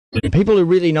People who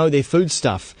really know their food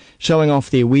stuff showing off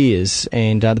their wares,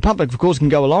 and the public, of course, can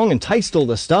go along and taste all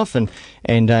this stuff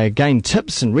and gain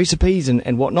tips and recipes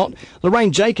and whatnot.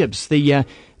 Lauraine Jacobs, the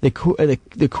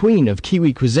queen of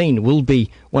Kiwi cuisine, will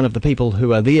be one of the people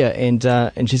who are there,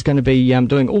 and she's going to be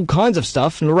doing all kinds of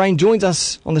stuff. And Lauraine joins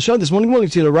us on the show this morning. Good morning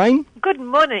to you, Lauraine. Good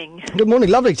morning. Good morning.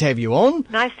 Lovely to have you on.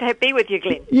 Nice to be with you,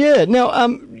 Glenn. Yeah. Now,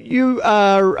 you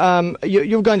are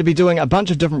you're going to be doing a bunch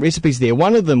of different recipes there.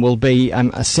 One of them will be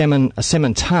a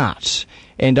salmon tart.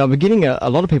 And we're getting a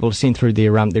lot of people to send through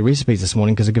their recipes this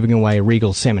morning because they're giving away a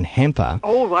Regal salmon hamper.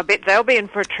 Oh, I bet they'll be in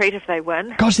for a treat if they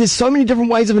win. Gosh, there's so many different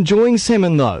ways of enjoying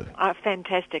salmon, though. Oh,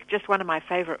 fantastic. Just one of my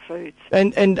favourite foods.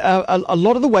 And a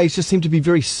lot of the ways just seem to be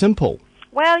very simple.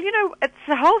 Well, it's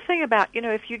the whole thing about,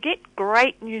 if you get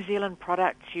great New Zealand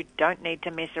products, you don't need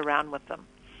to mess around with them.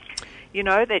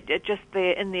 They're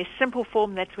in their simple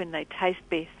form, that's when they taste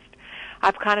best.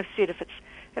 I've kind of said if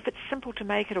it's simple to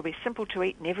make, it'll be simple to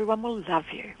eat, and everyone will love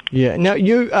you. Yeah. Now,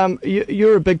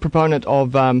 you're a big proponent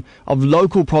of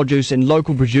local produce and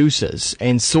local producers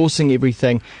and sourcing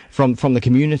everything from the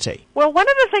community. Well, one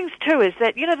of the things too is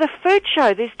that the food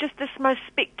show. There's just this most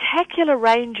spectacular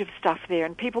range of stuff there,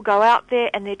 and people go out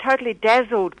there and they're totally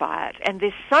dazzled by it. And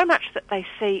there's so much that they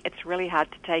see, it's really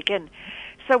hard to take in.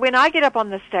 So when I get up on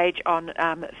the stage on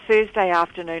Thursday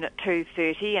afternoon at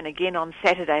 2:30 and again on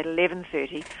Saturday at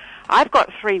 11:30. I've got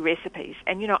 3 recipes,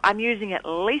 and I'm using at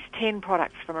least 10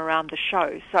 products from around the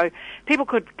show. So people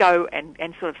could go and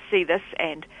sort of see this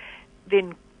and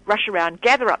then rush around,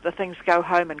 gather up the things, go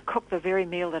home and cook the very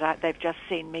meal that they've just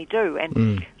seen me do.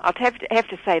 And I'll have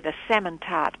to say the salmon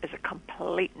tart is a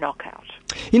complete knockout.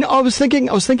 I was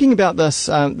thinking about this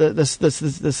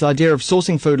this idea of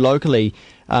sourcing food locally.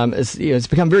 It's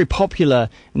become very popular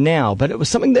now, but it was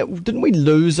something that didn't we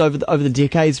lose over the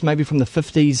decades, maybe from the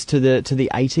 50s to the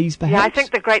 80s, perhaps? Yeah, I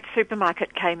think the great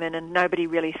supermarket came in and nobody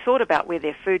really thought about where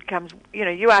their food comes.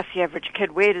 You ask the average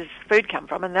kid, where does food come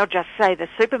from? And they'll just say the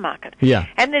supermarket. Yeah.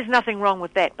 And there's nothing wrong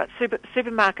with that, but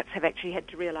supermarkets have actually had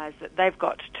to realise that they've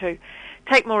got to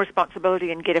take more responsibility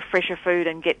and get a fresher food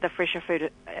and get the fresher food,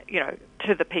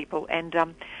 to the people.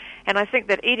 And I think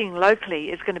that eating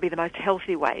locally is going to be the most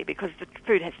healthy way because the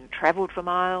food hasn't travelled for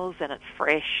miles and it's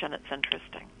fresh and it's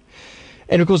interesting.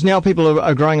 And of course now people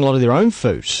are growing a lot of their own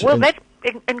food. Well, that's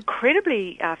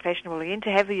incredibly fashionable again, to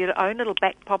have your own little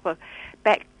back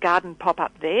garden pop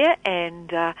up there,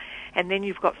 and then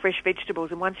you've got fresh vegetables.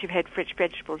 And once you've had fresh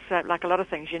vegetables, like a lot of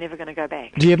things, you're never going to go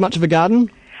back. Do you have much of a garden?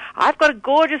 I've got a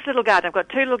gorgeous little garden. I've got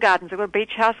 2 little gardens. I've got a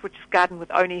beach house, which is gardened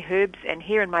with only herbs, and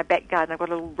here in my back garden I've got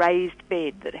a little raised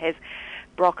bed that has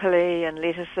broccoli and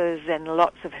lettuces and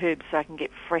lots of herbs, so I can get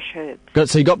fresh herbs. Good.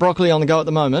 So you got broccoli on the go at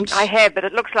the moment? I have, but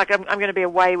it looks like I'm going to be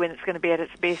away when it's going to be at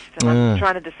its best, and I'm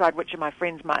trying to decide which of my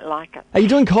friends might like it. Are you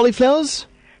doing cauliflowers?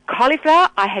 Cauliflower?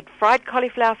 I had fried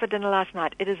cauliflower for dinner last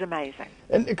night. It is amazing.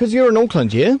 Because you're in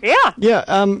Auckland, yeah? Yeah.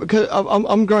 Yeah. Because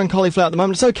I'm growing cauliflower at the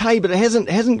moment. It's okay, but it hasn't.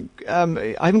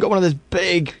 I haven't got one of those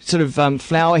big sort of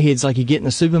flower heads like you get in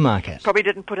the supermarket. Probably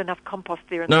didn't put enough compost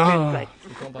there in the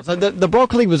first place. So the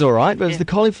broccoli was all right, but it was the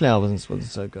cauliflower wasn't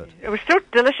so good. It was still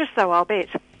delicious, though, I'll bet.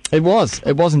 It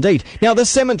was indeed. Now, this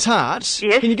salmon tart,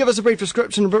 yes. Can you give us a brief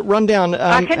description, a rundown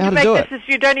how to do it?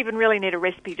 You don't even really need a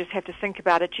recipe, you just have to think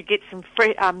about it. You get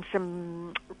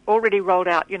some already rolled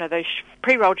out, those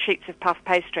pre-rolled sheets of puff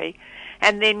pastry,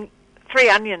 and then 3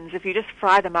 onions. If you just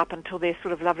fry them up until they're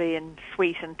sort of lovely and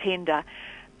sweet and tender,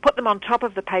 put them on top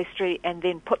of the pastry and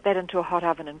then put that into a hot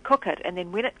oven and cook it. And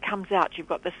then when it comes out, you've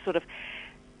got this sort of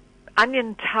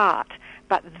onion tart.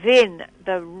 But then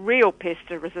the real pièce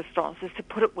de résistance is to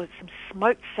put it with some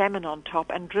smoked salmon on top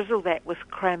and drizzle that with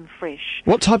crème fraîche.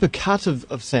 What type of cut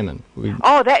of salmon?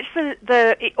 Oh, that's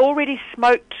the already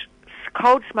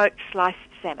cold smoked sliced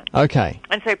salmon. Okay.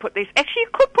 And so put these. Actually, you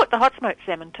could put the hot smoked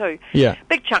salmon too. Yeah.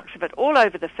 Big chunks of it all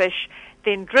over the fish.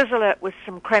 Then drizzle it with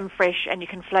some crème fraîche, and you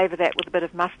can flavour that with a bit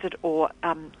of mustard or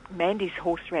Mandy's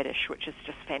horseradish, which is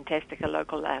just fantastic, a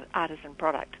local artisan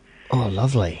product. Oh,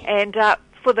 lovely. And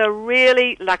for the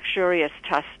really luxurious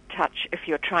touch, if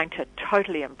you're trying to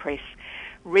totally impress,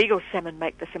 Regal Salmon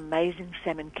make this amazing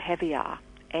salmon caviar,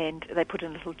 and they put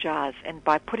in little jars, and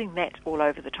by putting that all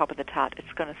over the top of the tart,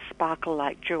 it's going to sparkle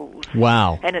like jewels.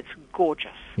 Wow. And it's gorgeous.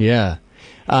 Yeah.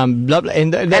 Lovely.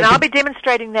 And I'll be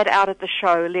demonstrating that out at the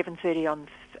show 2:30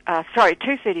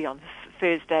 on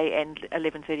Thursday and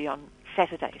 11:30 on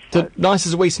Saturday. So nice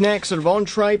as a wee snack, sort of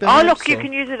entree, perhaps? Oh, look, you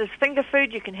can use it as finger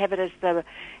food. You can have it as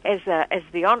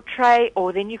the entree,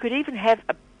 or then you could even have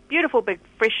a beautiful big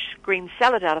fresh green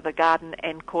salad out of the garden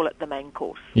and call it the main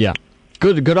course. Yeah.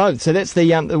 Good. So that's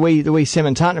the wee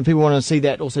salmon tart. And if people want to see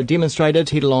that also demonstrated,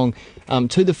 head along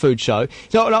to the food show.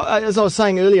 So as I was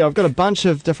saying earlier, I've got a bunch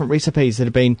of different recipes that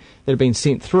have been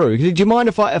sent through. Do you mind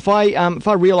if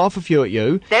I reel off a few at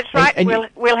you? That's right. And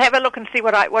we'll have a look and see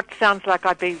what sounds like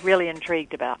I'd be really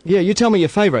intrigued about. Yeah, you tell me your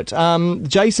favourite.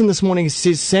 Jason this morning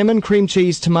says salmon, cream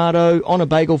cheese, tomato on a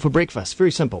bagel for breakfast.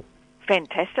 Very simple.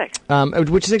 Fantastic.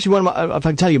 Which is actually one of my, if I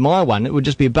can tell you my one, it would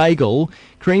just be a bagel,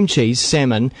 cream cheese,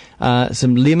 salmon,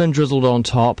 some lemon drizzled on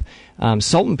top,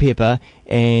 salt and pepper,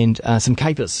 and some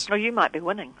capers. Oh, you might be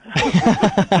winning.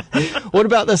 What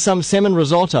about this salmon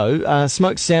risotto?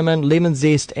 Smoked salmon, lemon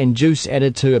zest, and juice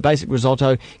added to a basic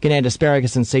risotto. You can add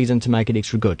asparagus and season to make it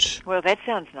extra good. Well, that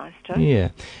sounds nice too.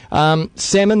 Yeah.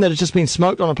 Salmon that has just been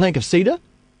smoked on a plank of cedar.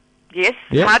 Yes,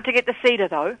 Yep. hard to get the cedar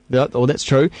though. Yeah, oh, that's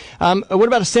true. What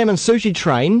about a salmon sushi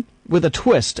train with a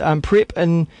twist? Prep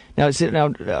and now I don't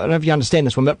know if you understand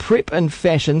this one, but prep and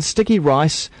fashion, sticky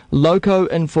rice, loco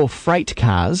in for freight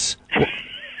cars. I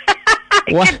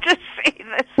can just see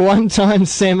this. One-time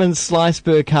salmon slice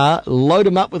per car. Load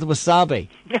them up with wasabi.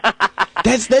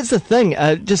 That's the thing.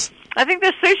 I think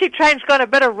the sushi train's got a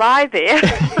bit of rye there.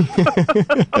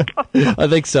 I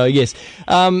think so, yes.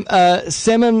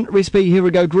 Salmon recipe, here we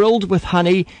go. Grilled with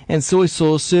honey and soy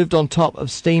sauce, served on top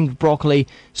of steamed broccoli,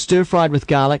 stir-fried with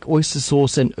garlic, oyster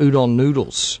sauce, and udon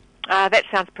noodles. That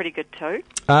sounds pretty good too.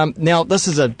 Now, this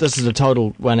is a total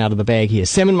one out of the bag here.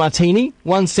 Salmon martini,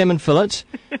 1 salmon fillet,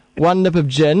 1 nip of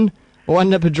gin, 1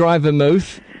 nip of dry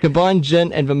vermouth, combine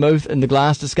gin and vermouth in the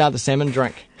glass, discard the salmon,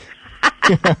 drink.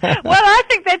 Well, I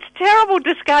think that's terrible,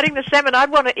 discarding the salmon.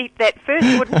 I'd want to eat that first,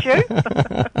 wouldn't you?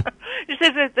 It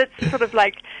says it's sort of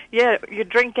like, yeah, your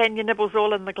drink and your nibbles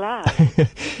all in the glass.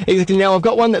 Exactly. Now, I've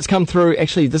got one that's come through.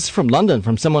 Actually, this is from London,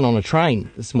 from someone on a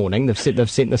train this morning. They've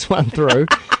sent this one through.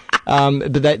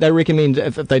 But they recommend,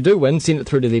 if they do win, send it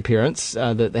through to their parents,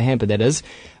 the hamper that is.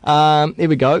 Here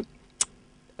we go.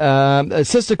 A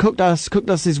sister cooked us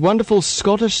these wonderful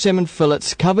Scottish salmon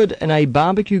fillets covered in a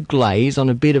barbecue glaze on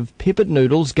a bed of peppered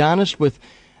noodles, garnished with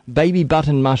baby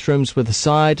button mushrooms with a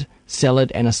side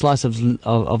salad and a slice of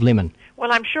lemon.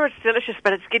 Well, I'm sure it's delicious,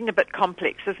 but it's getting a bit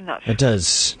complex, isn't it? It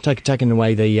is. Taking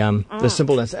away the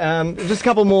simpleness. Just a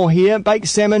couple more here. Baked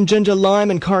salmon, ginger,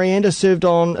 lime and coriander served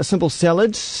on a simple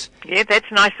salad. Yeah,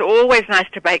 that's nice. Always nice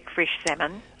to bake fresh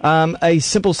salmon. A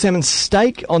simple salmon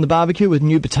steak on the barbecue with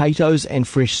new potatoes and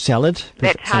fresh salad.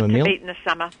 That's hard to beat in the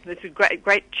summer. It's a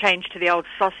great change to the old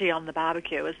saucy on the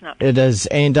barbecue, isn't it? It is.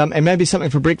 And maybe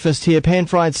something for breakfast here.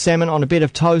 Pan-fried salmon on a bed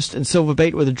of toast and silver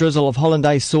beet with a drizzle of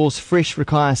hollandaise sauce, fresh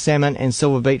ricaya salmon and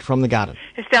silver beet from the garden.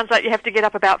 It sounds like you have to get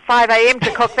up about 5 a.m.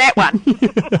 to cook that one.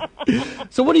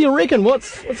 So what do you reckon?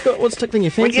 What's tickling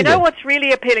your fancy? Well, you know what's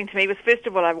really appealing to me was, first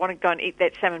of all, I want to go and eat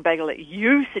that salmon bagel that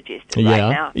you suggested right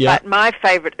now. Yeah. But my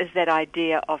favourite is that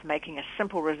idea of making a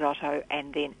simple risotto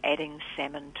and then adding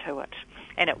salmon to it.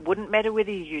 And it wouldn't matter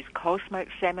whether you use cold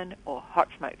smoked salmon or hot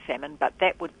smoked salmon, but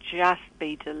that would just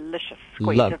be delicious.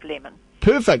 Squeeze of lemon.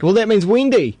 Perfect. Well, that means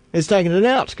Wendy has taken it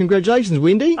out. Congratulations,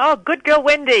 Wendy. Oh, good girl,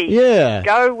 Wendy. Yeah.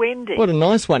 Go, Wendy. What a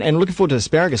nice one. And looking forward to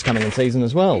asparagus coming in season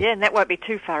as well. Yeah, and that won't be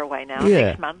too far away now,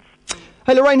 next month.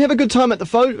 Hey, Lauraine, have a good time at the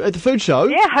food show.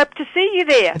 Yeah, hope to see you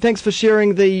there. Thanks for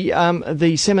sharing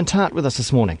the salmon tart with us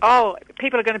this morning. Oh,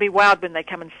 people are going to be wild when they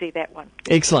come and see that one.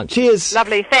 Excellent. Cheers.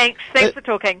 Lovely. Thanks for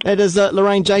talking. It is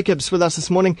Lauraine Jacobs with us this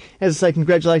morning. As I say,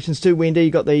 congratulations to Wendy.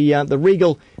 You got the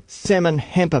Regal Salmon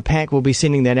Hamper Pack. We'll be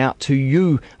sending that out to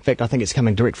you. In fact, I think it's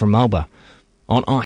coming direct from Melbourne on ice.